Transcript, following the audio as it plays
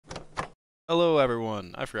Hello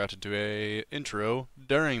everyone, I forgot to do a intro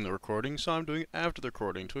during the recording, so I'm doing it after the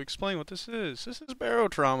recording to explain what this is. This is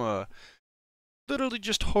Barotrauma. Literally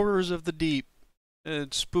just horrors of the deep.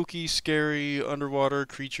 It's spooky, scary, underwater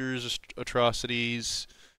creatures, atrocities,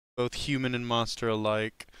 both human and monster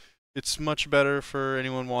alike. It's much better for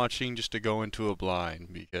anyone watching just to go into a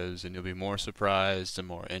blind, because then you'll be more surprised and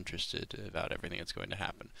more interested about everything that's going to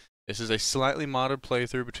happen. This is a slightly modded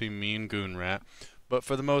playthrough between me and GoonRat. But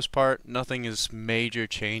for the most part, nothing is major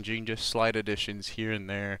changing, just slight additions here and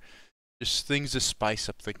there. Just things to spice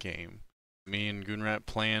up the game. Me and GoonRat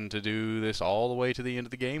plan to do this all the way to the end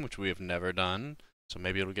of the game, which we have never done. So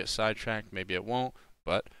maybe it'll get sidetracked, maybe it won't.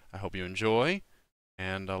 But I hope you enjoy,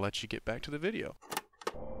 and I'll let you get back to the video.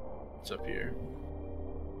 What's up here?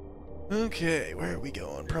 Okay, where are we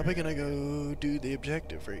going? Probably gonna go do the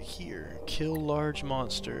objective right here. Kill large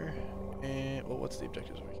monster. And, well, what's the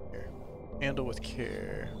objective over here? Handle with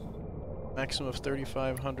care. Maximum of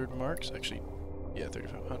 3,500 marks. Actually, yeah,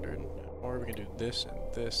 3,500. Or we can do this and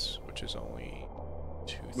this, which is only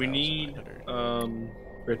 2,000. We need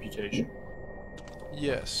reputation.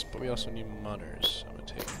 Yes, but we also need mutters. I'm gonna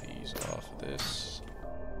take these off of this.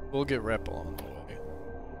 We'll get rep along the way.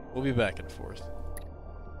 We'll be back and forth.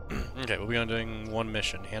 Okay, we'll be on doing one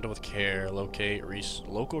mission. Handle with care. Locate.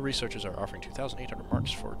 Local researchers are offering 2,800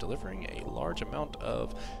 marks for delivering a large amount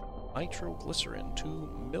of nitroglycerin to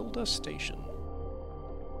Milda Station.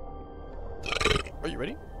 Are you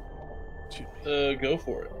ready? Excuse me. Go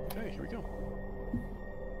for it. Okay, here we go.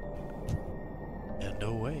 And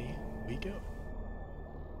away we go.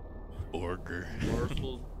 Orger.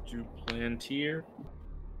 Marshal Duplantier.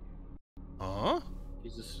 Huh?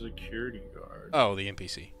 He's a security guard. Oh, the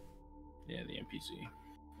NPC. Yeah, the NPC.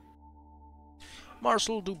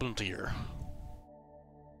 Marshal Duplantier.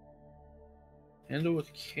 Handle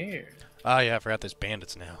with care. Ah, yeah, I forgot there's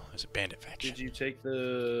bandits now. There's a bandit faction. Did you take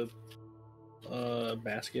the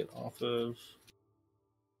basket off of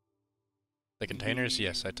The containers?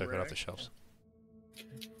 Yes, I took it off the shelves.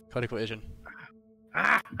 Cody collision.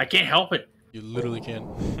 Ah! I can't help it! You literally can.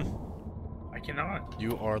 I cannot.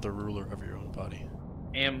 You are the ruler of your own body.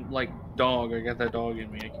 I am like dog. I got that dog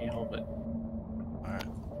in me. I can't help it. Alright.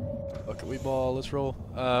 Okay, we ball. Let's roll.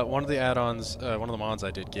 One of the add-ons, one of the mods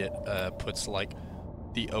I did get, puts like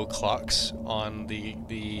the o'clocks on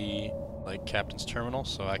the like captain's terminal,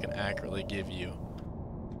 so I can accurately give you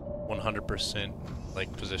 100%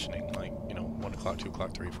 like positioning, like, you know, 1 o'clock, 2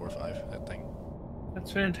 o'clock, 3, 4, 5, that thing.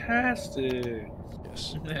 That's fantastic.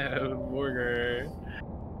 Yes. No, burger.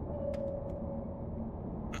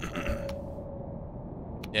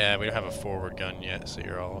 Yeah, we don't have a forward gun yet, so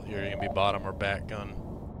you're gonna be bottom or back gun.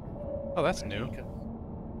 Oh, that's new.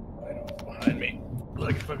 I know it's behind me.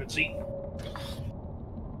 Like a fucking seat. Oh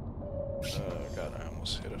god, I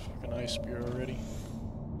almost hit a fucking ice spear already.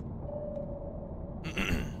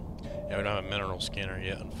 Yeah, we don't have a mineral scanner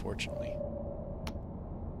yet, unfortunately.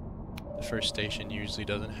 The first station usually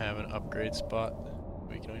doesn't have an upgrade spot.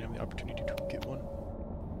 We can only have the opportunity to get one.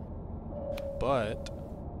 But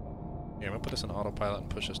yeah, I'm gonna put this on autopilot and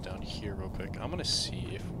push us down here real quick. I'm gonna see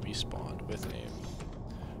if we spawned with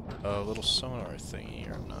a little sonar thingy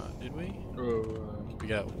or not. Did we? We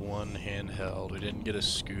got one handheld. We didn't get a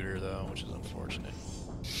scooter though, which is unfortunate.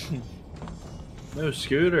 No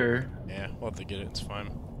scooter. Yeah, we'll have to get it. It's fine.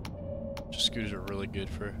 Just scooters are really good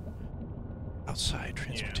for outside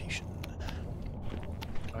transportation.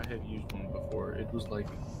 I have used one before. It was like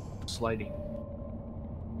sliding,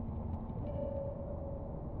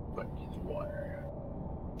 but in the water.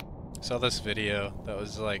 Saw this video that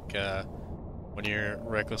was like when you're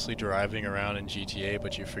recklessly driving around in GTA,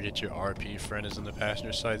 but you forget your RP friend is in the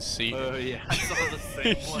passenger side seat. Oh yeah, I saw the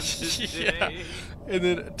same one today. Yeah. And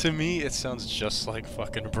then to me, it sounds just like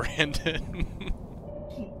fucking Brandon.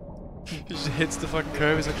 He just hits the fucking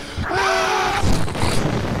curve. He's like, ah!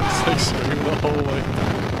 It's like screaming the whole way.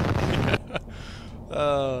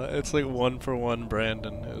 Yeah. It's like 1-for-1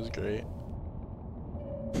 Brandon. It was great.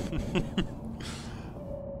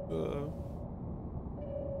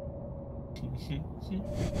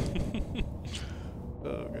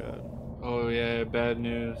 Oh god. Oh yeah, bad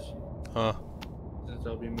news. Huh? Since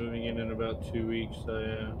I'll be moving in about 2 weeks,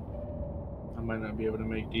 I might not be able to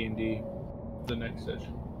make D&D the next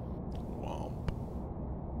session. Womp.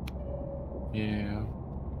 Yeah.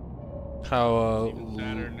 How Even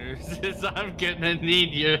sadder news is I'm gonna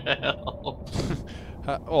need your help.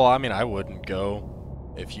 well, I mean, I wouldn't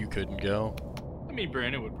go if you couldn't go. I mean,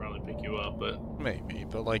 Brandon would probably pick you up, but Maybe,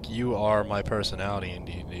 but like you are my personality in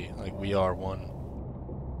D&D. Like we are one.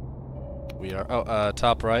 We are. Oh,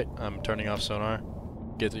 top right. I'm turning off sonar.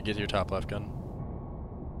 Get your top left gun.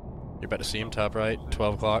 You're about to see him top right,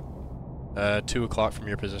 12 o'clock. 2 o'clock from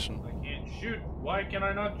your position. I can't shoot. Why can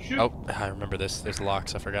I not shoot? Oh, I remember this. There's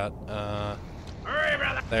locks, I forgot. Hurry,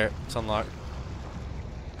 brother! There, it's unlocked.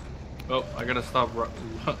 Oh, I gotta stop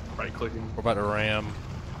right clicking. We're about to ram.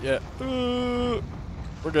 Yeah.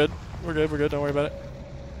 We're good. We're good. We're good. Don't worry about it.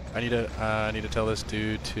 I need to tell this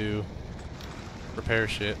dude to repair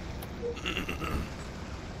shit.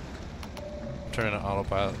 Turning on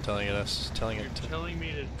autopilot, telling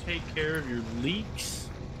me to take care of your leaks?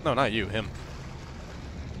 No, not you, him.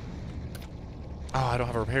 Oh, I don't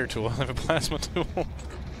have a repair tool. I have a plasma tool.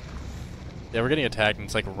 Yeah, we're getting attacked, and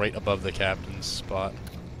it's like right above the captain's spot.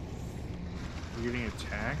 You're getting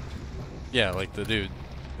attacked? Yeah, like the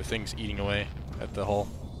thing's eating away at the hull.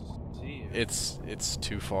 See ya. It's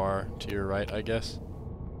too far to your right, I guess.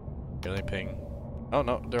 Get any ping? Oh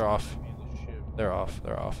no, they're off. They're off.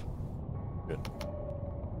 They're off. Good.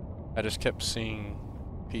 I just kept seeing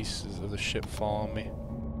pieces of the ship fall on me.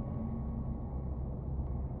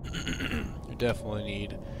 You definitely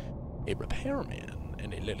need a repairman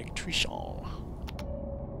and an electrician.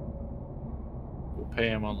 We'll pay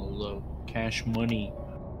him on the low. Cash money.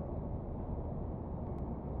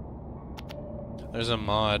 There's a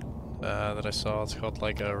mod that I saw. It's called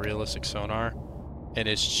like a realistic sonar, and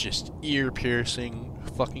it's just ear-piercing,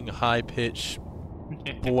 fucking high-pitched,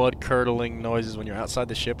 blood-curdling noises when you're outside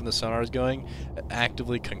the ship and the sonar is going. It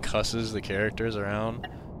actively concusses the characters around.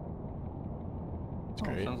 It's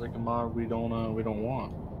great. Sounds like a mod we don't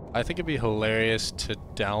want. I think it'd be hilarious to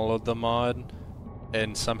download the mod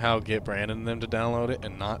and somehow get Brandon and them to download it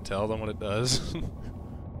and not tell them what it does.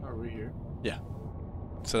 Are we here? Yeah.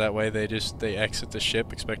 So that way they exit the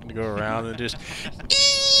ship expecting to go around and just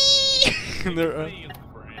and they're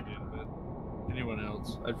Brandon, but anyone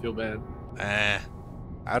else, I'd feel bad.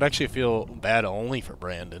 I'd actually feel bad only for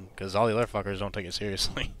Brandon because all the other fuckers don't take it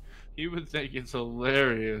seriously. He would think it's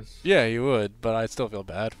hilarious. Yeah, he would, but I'd still feel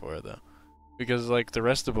bad for it though. Because like the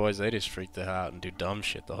rest of the boys, they just freak the hell out and do dumb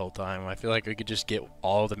shit the whole time. I feel like we could just get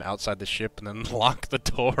all of them outside the ship and then lock the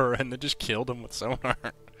door and then just kill them with sonar.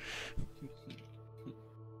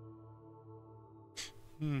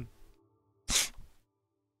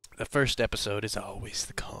 The first episode is always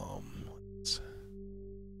the calm ones.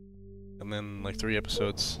 And then like 3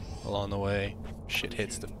 episodes along the way, shit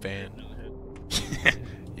hits the fan.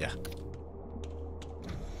 Yeah.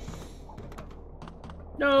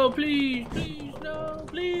 No, please, please, no,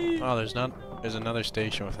 please. Oh, there's another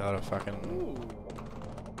station without a fucking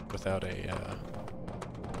without a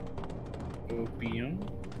opium.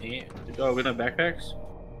 Yeah. Oh, we don't have backpacks?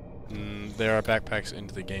 There are backpacks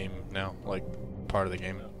into the game now, like part of the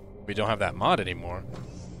game. We don't have that mod anymore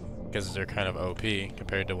because they're kind of OP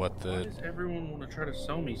compared to what the. Why does everyone want to try to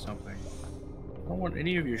sell me something? I don't want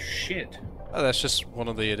any of your shit. Oh, that's just one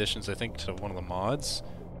of the additions, I think, to one of the mods.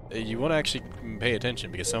 You want to actually pay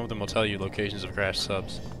attention because some of them will tell you locations of crashed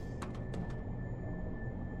subs.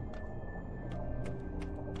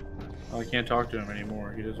 Oh, I can't talk to him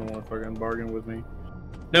anymore. He doesn't want to fucking bargain with me.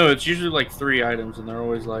 No, it's usually like 3 items, and they're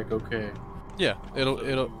always like, okay. Yeah,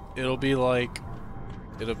 it'll be like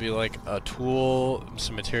a tool,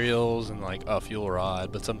 some materials, and like a fuel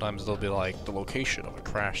rod. But sometimes it'll be like the location of a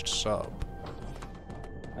crashed sub.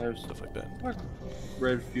 I have Stuff like that. What?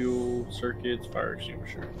 Red fuel, circuits, fire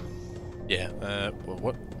extinguisher. Yeah.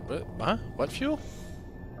 What? Huh? What fuel?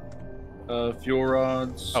 Fuel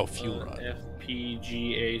rods. Oh, fuel rod.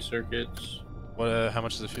 FPGA circuits. What? How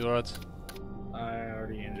much is the fuel rods? I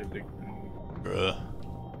already ended the. Bruh.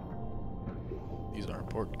 These are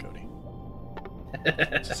important, Cody.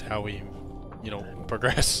 This is how we,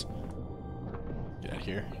 progress. Get out of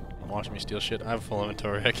here. Watch me steal shit. I have a full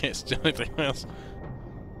inventory. I can't steal anything else.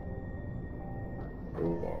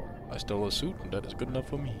 I stole a suit, and that is good enough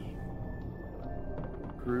for me.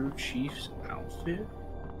 Crew chief's outfit?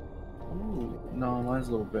 Ooh, no, mine's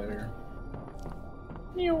a little better.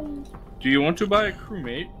 Do you want to buy a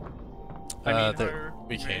crewmate?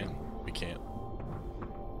 We can't.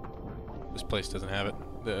 This place doesn't have it.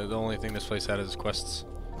 The only thing this place had is quests.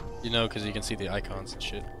 Because you can see the icons and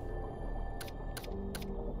shit.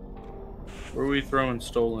 Where are we throwing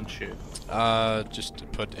stolen shit? Just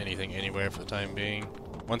put anything anywhere for the time being.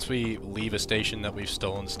 Once we leave a station that we've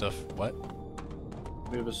stolen stuff, what?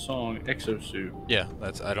 We have a song, Exosuit. Yeah,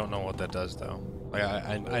 I don't know what that does though. Like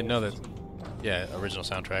I know that, yeah, original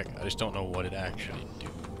soundtrack. I just don't know what it actually do.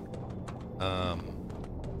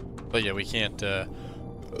 But yeah, we can't.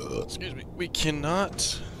 Excuse me. We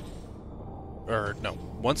cannot. Or no.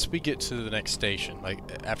 Once we get to the next station, like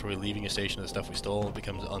after we're leaving a station, the stuff we stole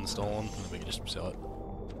becomes unstolen, and then we can just sell it.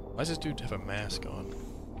 Why does this dude have a mask on?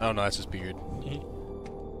 Oh no, that's his beard.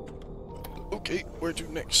 Okay, where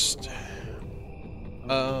to next?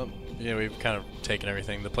 Yeah, we've kind of taken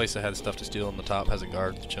everything. The place that had stuff to steal on the top has a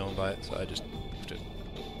guard chilling by it, so I just moved it.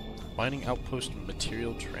 Mining outpost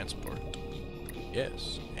material transport.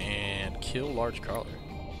 Yes. And kill large crawler.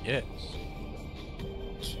 Yes.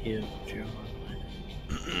 Kill John.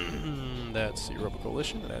 That's Europa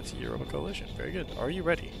Coalition. That's Europa Coalition. Very good. Are you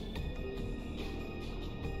ready?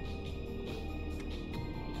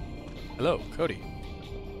 Hello, Cody.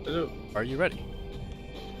 Hello. Are you ready?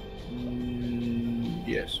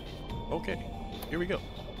 Yes. Okay. Here we go.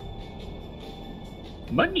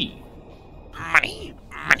 Money. Money,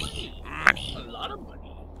 money, money. A lot of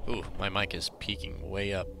money. Ooh, my mic is peaking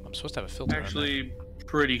way up. I'm supposed to have a filter on Actually,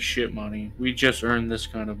 pretty shit money. We just earned this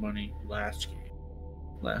kind of money last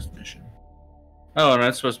mission. Oh, and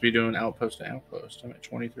I'm supposed to be doing outpost to outpost. I'm at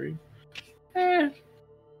 23.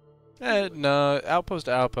 No, outpost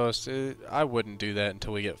to outpost, I wouldn't do that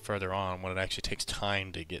until we get further on when it actually takes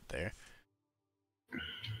time to get there.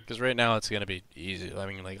 Because right now it's going to be easy. I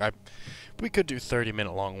mean, like, we could do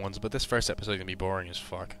 30-minute long ones, but this first episode is going to be boring as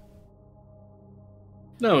fuck.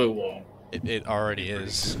 No, it won't. It already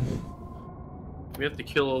is. We have to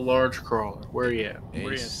kill a large crawler. Where are you at? Where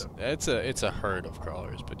are you at? It's a herd of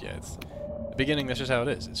crawlers, but yeah, it's the beginning. That's just how it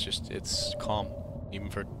is. It's calm, even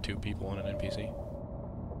for 2 people and an NPC.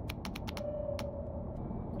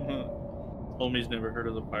 Homie's never heard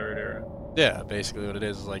of the pirate era. Yeah, basically what it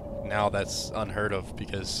is like now that's unheard of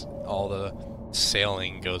because all the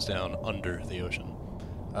sailing goes down under the ocean.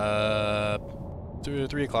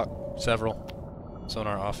 3 o'clock, several.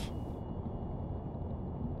 Sonar off.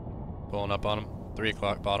 Pulling up on them. 3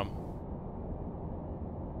 o'clock, bottom.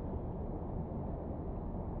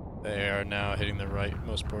 They are now hitting the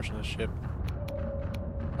rightmost portion of the ship.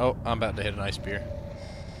 Oh, I'm about to hit an ice spear.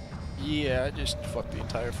 Yeah, I just fucked the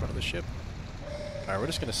entire front of the ship. Alright, we're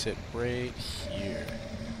just gonna sit right here.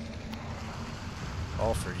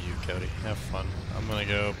 All for you, Cody. Have fun. I'm gonna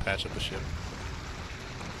go patch up the ship.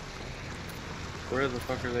 Where the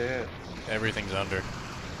fuck are they at? Everything's under.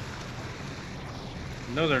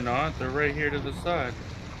 No, they're not. They're right here to the side.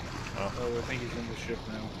 Oh. Oh, I think he's in the ship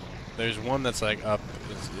now. There's one that's like up,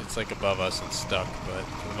 it's like above us and stuck, but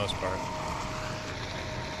for the most part.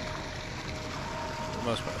 For the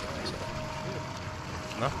most part,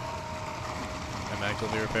 no? I'm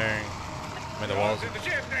actively repairing. I mean, the walls.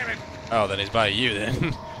 Oh, then he's by you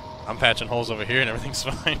then. I'm patching holes over here and everything's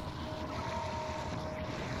fine.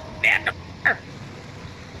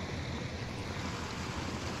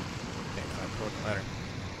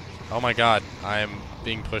 Oh my god, I am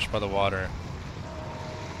being pushed by the water.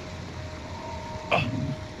 Oh.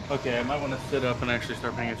 Okay, I might want to sit up and actually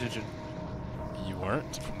start paying attention. You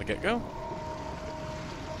weren't from the get-go?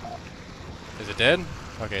 Is it dead?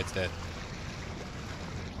 Okay, it's dead.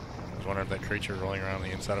 I was wondering if that creature rolling around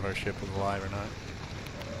the inside of our ship was alive or not.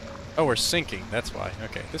 Oh, we're sinking. That's why.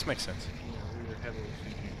 Okay, this makes sense. Yeah, we were heavily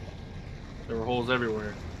sinking. There were holes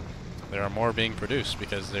everywhere. There are more being produced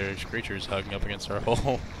because there's creatures hugging up against our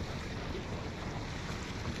hull.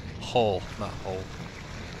 Hull, not hole.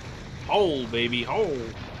 Hole, baby, hole.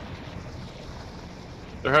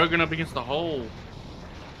 They're hugging up against the hole.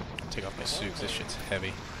 Take off my suit 'cause this shit's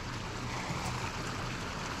heavy.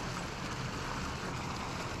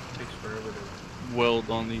 Takes forever to weld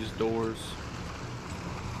on these doors.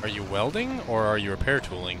 Are you welding or are you repair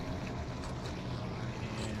tooling?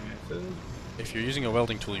 If you're using a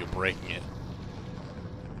welding tool, you're breaking it.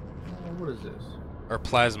 What is this? Or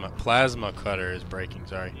plasma cutter is breaking,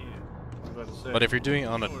 sorry. Yeah, I was about to say. But if you're doing it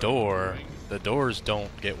on a door, the doors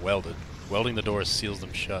don't get welded. Welding the doors seals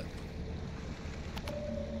them shut.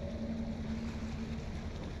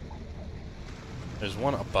 There's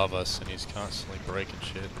one above us and he's constantly breaking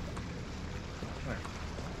shit. Alright.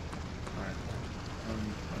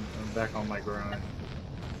 I'm back on my grind.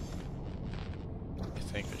 I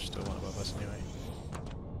think there's still one above us anyway.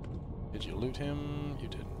 Did you loot him? You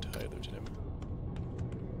didn't. I looted him.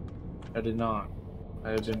 I did not.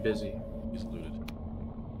 I have been busy He's looted.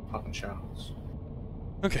 popping shots.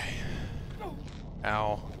 Okay.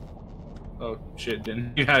 Ow. Oh shit,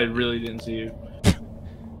 didn't I really didn't see you.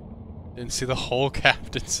 Didn't see the whole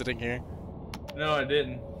captain sitting here. No, I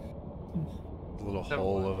didn't. A little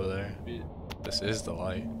hole over there. This is the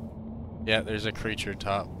light. Yeah, there's a creature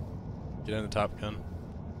top. Get in the top gun.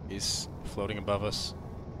 He's floating above us.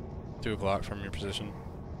 2 o'clock from your position.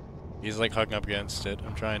 He's like hugging up against it.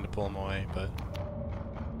 I'm trying to pull him away, but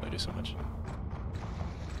I do so much.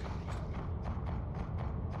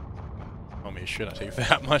 Homie, it should not take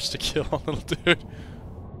that much to kill a little dude.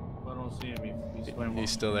 I don't see him. He's He's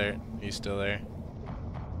still there. He's still there.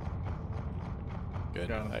 Good. good.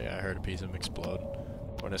 Got him. I heard a piece of him explode.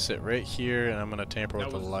 I'm gonna sit right here and I'm gonna tamper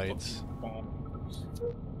with the lights. I'm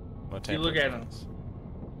gonna tamper look with at the him. lights.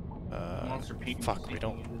 Monster penis. Fuck, we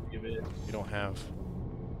don't have.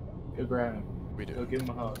 Go grab him. We do. Go give him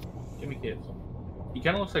a hug. Give me kids. He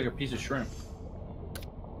kind of looks like a piece of shrimp.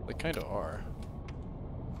 They kind of are.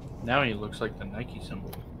 Now he looks like the Nike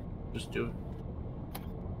symbol. Just do it.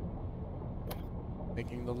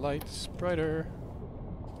 Making the lights brighter.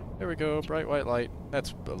 There we go, bright white light.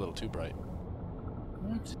 That's a little too bright.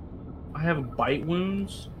 What? I have bite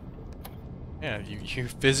wounds? Yeah, you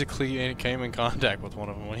physically came in contact with one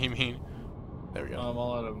of them. What do you mean? There we go. I'm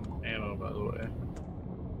all out of ammo, by the way.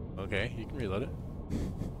 Okay, you can reload it.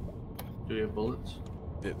 Do you have bullets?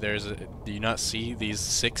 Do you not see these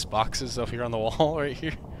 6 boxes up here on the wall right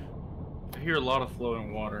here? I hear a lot of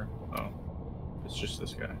flowing water. Oh. It's just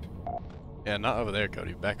this guy. Yeah, not over there,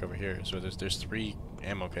 Cody. Back over here. So there's 3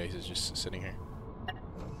 ammo cases just sitting here.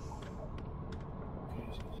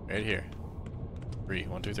 Right here. 3.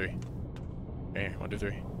 1, 2, 3. Right here. 1, 2,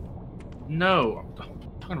 3. No, I'm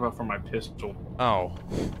talking about for my pistol. Oh.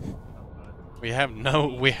 We have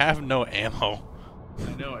no ammo.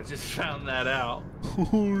 I know, I just found that out.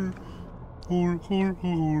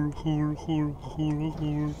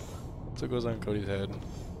 So it goes on Cody's head.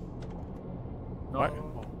 No.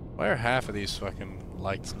 Why are half of these fucking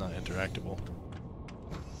lights not interactable?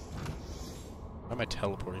 Why am I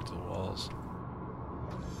teleporting to the walls?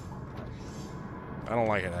 I don't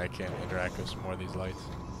like it. I can't interact with some more of these lights.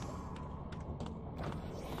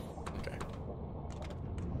 Okay.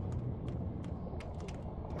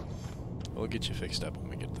 We'll get you fixed up when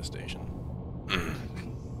we get to the station.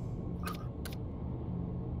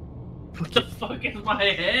 What the fuck is my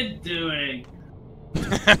head doing?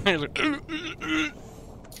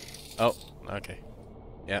 Oh, okay.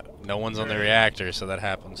 Yeah, no one's on the reactor, so that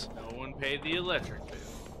happens. No one paid the electric bill.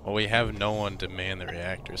 Well, we have no one to man the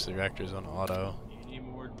reactor, so the reactor's on auto. You need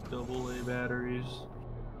more AA batteries.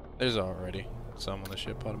 There's already some on the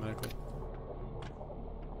ship automatically.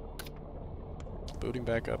 Booting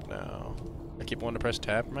back up now. I keep wanting to press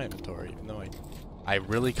tab for my inventory, even though I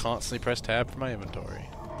really constantly press tab for my inventory.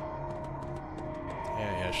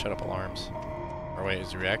 Yeah, shut up alarms. Or wait,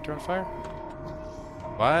 is the reactor on fire?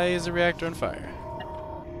 Why is the reactor on fire?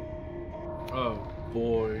 Oh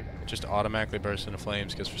boy. It just automatically bursts into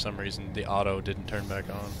flames because for some reason the auto didn't turn back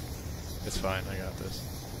on. It's fine, I got this.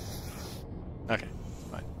 Okay,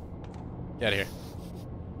 fine. Get out of here.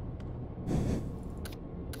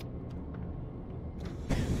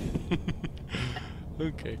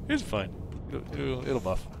 Okay, it's fine. It'll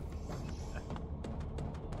buff.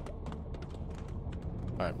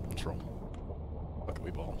 Alright, let's roll. Fuck it,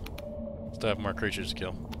 we ball. Still have more creatures to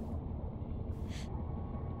kill.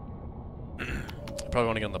 I probably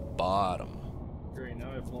want to get on the bottom. Great, now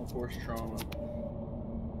I have blunt force trauma.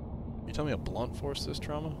 You tell me a blunt force this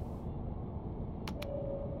trauma?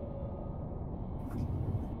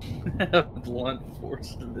 Blunt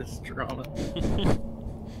force to this trauma.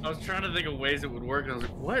 I was trying to think of ways it would work, and I was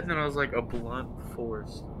like, what? And then I was like, a blunt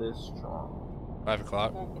force this trauma. 5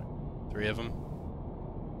 o'clock. 3 of them.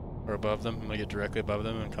 Or above them. I'm gonna get directly above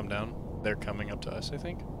them and come down. They're coming up to us, I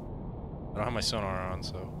think. I don't have my sonar on,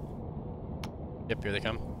 so... Yep, here they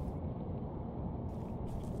come.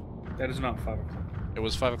 That is not 5 o'clock. It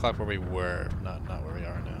was 5 o'clock where we were, not where we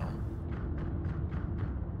are now.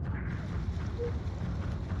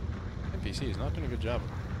 NPC is not doing a good job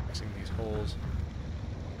of fixing these holes.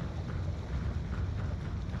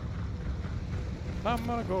 I'm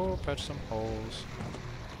gonna go patch some holes.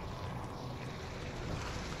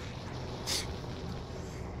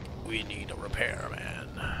 We need a repairman.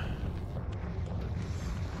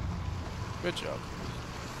 Good job.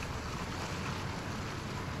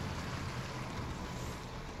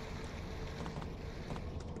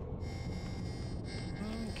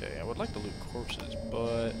 Okay, I would like to loot corpses,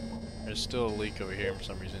 but there's still a leak over here and for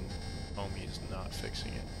some reason Homie is not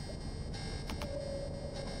fixing it.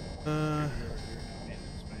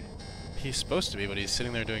 He's supposed to be, but he's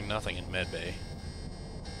sitting there doing nothing in medbay.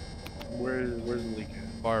 Where's the leak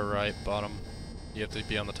at? Far right, bottom. You have to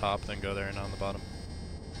be on the top, then go there and on the bottom.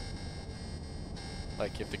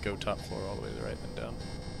 Like, you have to go top floor all the way to the right, then down.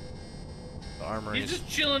 The armory He's is...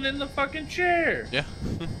 just chilling in the fucking chair! Yeah.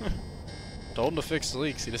 Told him to fix the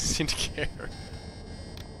leaks, he doesn't seem to care.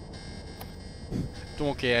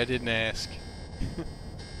 Don't care, I didn't ask.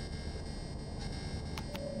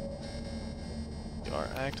 We are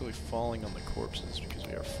actively falling on the corpses because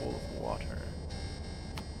we are full of water.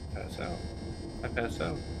 Pass out. I pass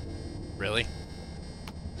out. Really?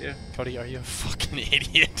 Yeah. Cody, are you a fucking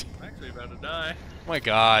idiot? I'm actually about to die. Oh my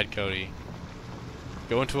god, Cody.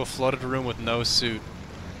 Go into a flooded room with no suit.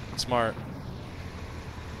 Smart.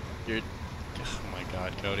 You're... Oh my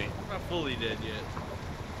god, Cody. I'm not fully dead yet.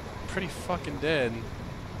 Pretty fucking dead.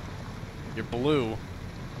 You're blue.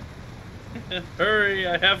 Hurry,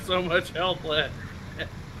 I have so much health left.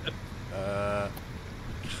 God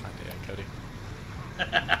damn, Cody.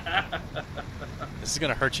 This is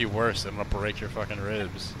gonna hurt you worse. I'm gonna break your fucking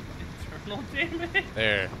ribs. Internal damage?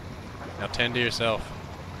 There. Now tend to yourself.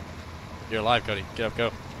 You're alive, Cody. Get up, go.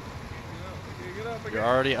 Get up, You're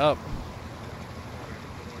already up.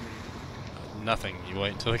 Nothing. You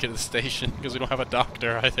wait until we get to the station because we don't have a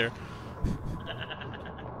doctor either.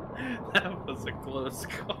 That was a close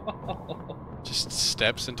call. Just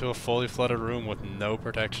steps into a fully flooded room with no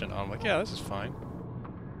protection. I'm like, yeah, this is fine.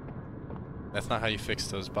 That's not how you fix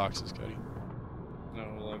those boxes, Cody. No,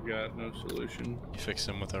 well, I've got no solution. You fix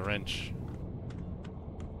them with a wrench.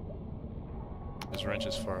 His wrench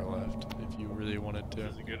is far left, if you really wanted to.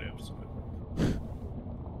 This is a good episode. I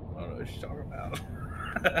don't know what you're talking about.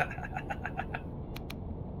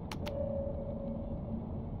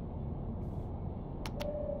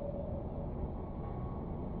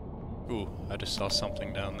 Ooh, I just saw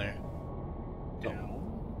something down there.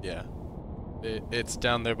 Down? Yeah. It's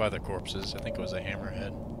down there by the corpses. I think it was a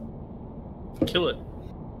hammerhead. Kill it.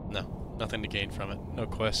 No, nothing to gain from it. No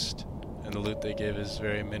quest, and the loot they give is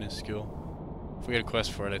very minuscule. If we had a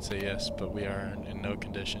quest for it, I'd say yes, but we are in no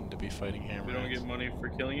condition to be fighting hammerheads. We don't get money for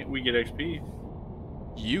killing it, we get XP.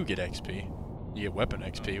 You get XP. You get weapon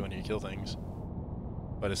XP when you kill things.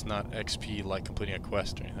 But it's not XP like completing a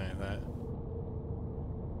quest or anything like that.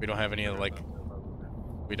 We don't have any of like...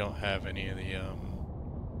 We don't have any of the,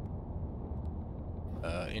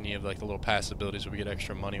 like the little pass abilities where we get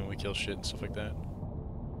extra money when we kill shit and stuff like that.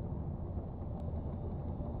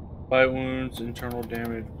 Bite wounds, internal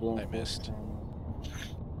damage, blown. I missed.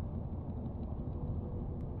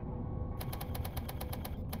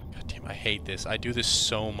 God damn, I hate this. I do this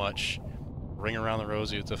so much. Ring around the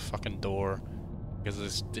rosy with the fucking door.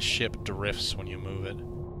 Because the ship drifts when you move it.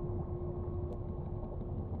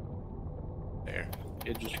 There.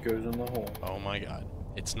 It just goes in the hole. Oh my god.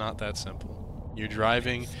 It's not that simple. You're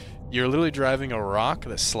literally driving a rock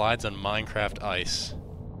that slides on Minecraft ice.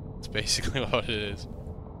 That's basically what it is.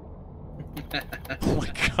 Oh my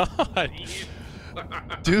god!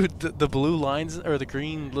 Dude, the blue lines, or the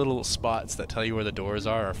green little spots that tell you where the doors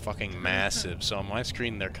are fucking massive. So on my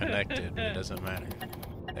screen they're connected, but it doesn't matter.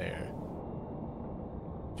 There.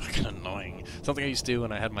 Fucking annoying. Something I used to do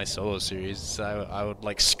when I had my solo series, I would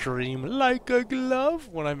like scream like a glove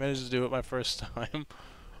when I managed to do it my first time.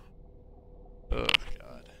 Oh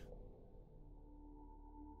god.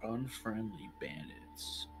 Unfriendly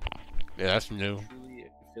bandits. Yeah, that's new. Truly a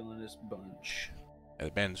villainous bunch. Yeah,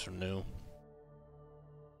 the bandits are new.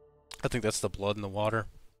 I think that's the blood in the water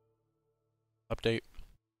update.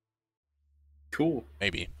 Cool.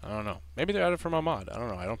 Maybe. I don't know. Maybe they're added from a mod. I don't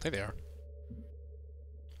know. I don't think they are.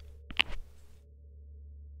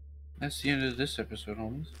 That's the end of this episode,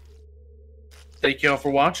 homies. Thank y'all for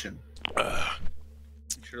watching.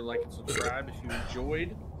 Make sure to like and subscribe if you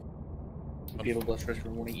enjoyed. Hope you have a blessed rest of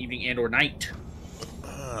your morning, evening, and or night.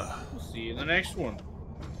 We'll see you in the next one.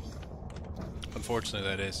 Unfortunately,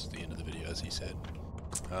 that is the end of the video, as he said.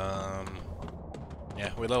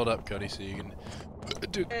 Yeah, we leveled up, Cody, so you can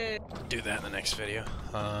do that in the next video.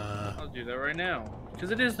 I'll do that right now,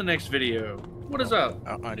 because it is the next video. What is up?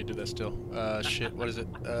 I need to do that still. Shit, what is it?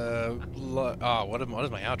 What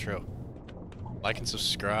is my outro? Like and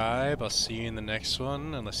subscribe. I'll see you in the next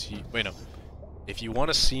one, unless you... Wait, no. If you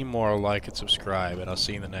want to see more, like and subscribe, and I'll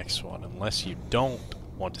see you in the next one. Unless you don't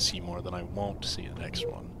want to see more, then I won't see you in the next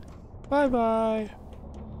one. Bye-bye.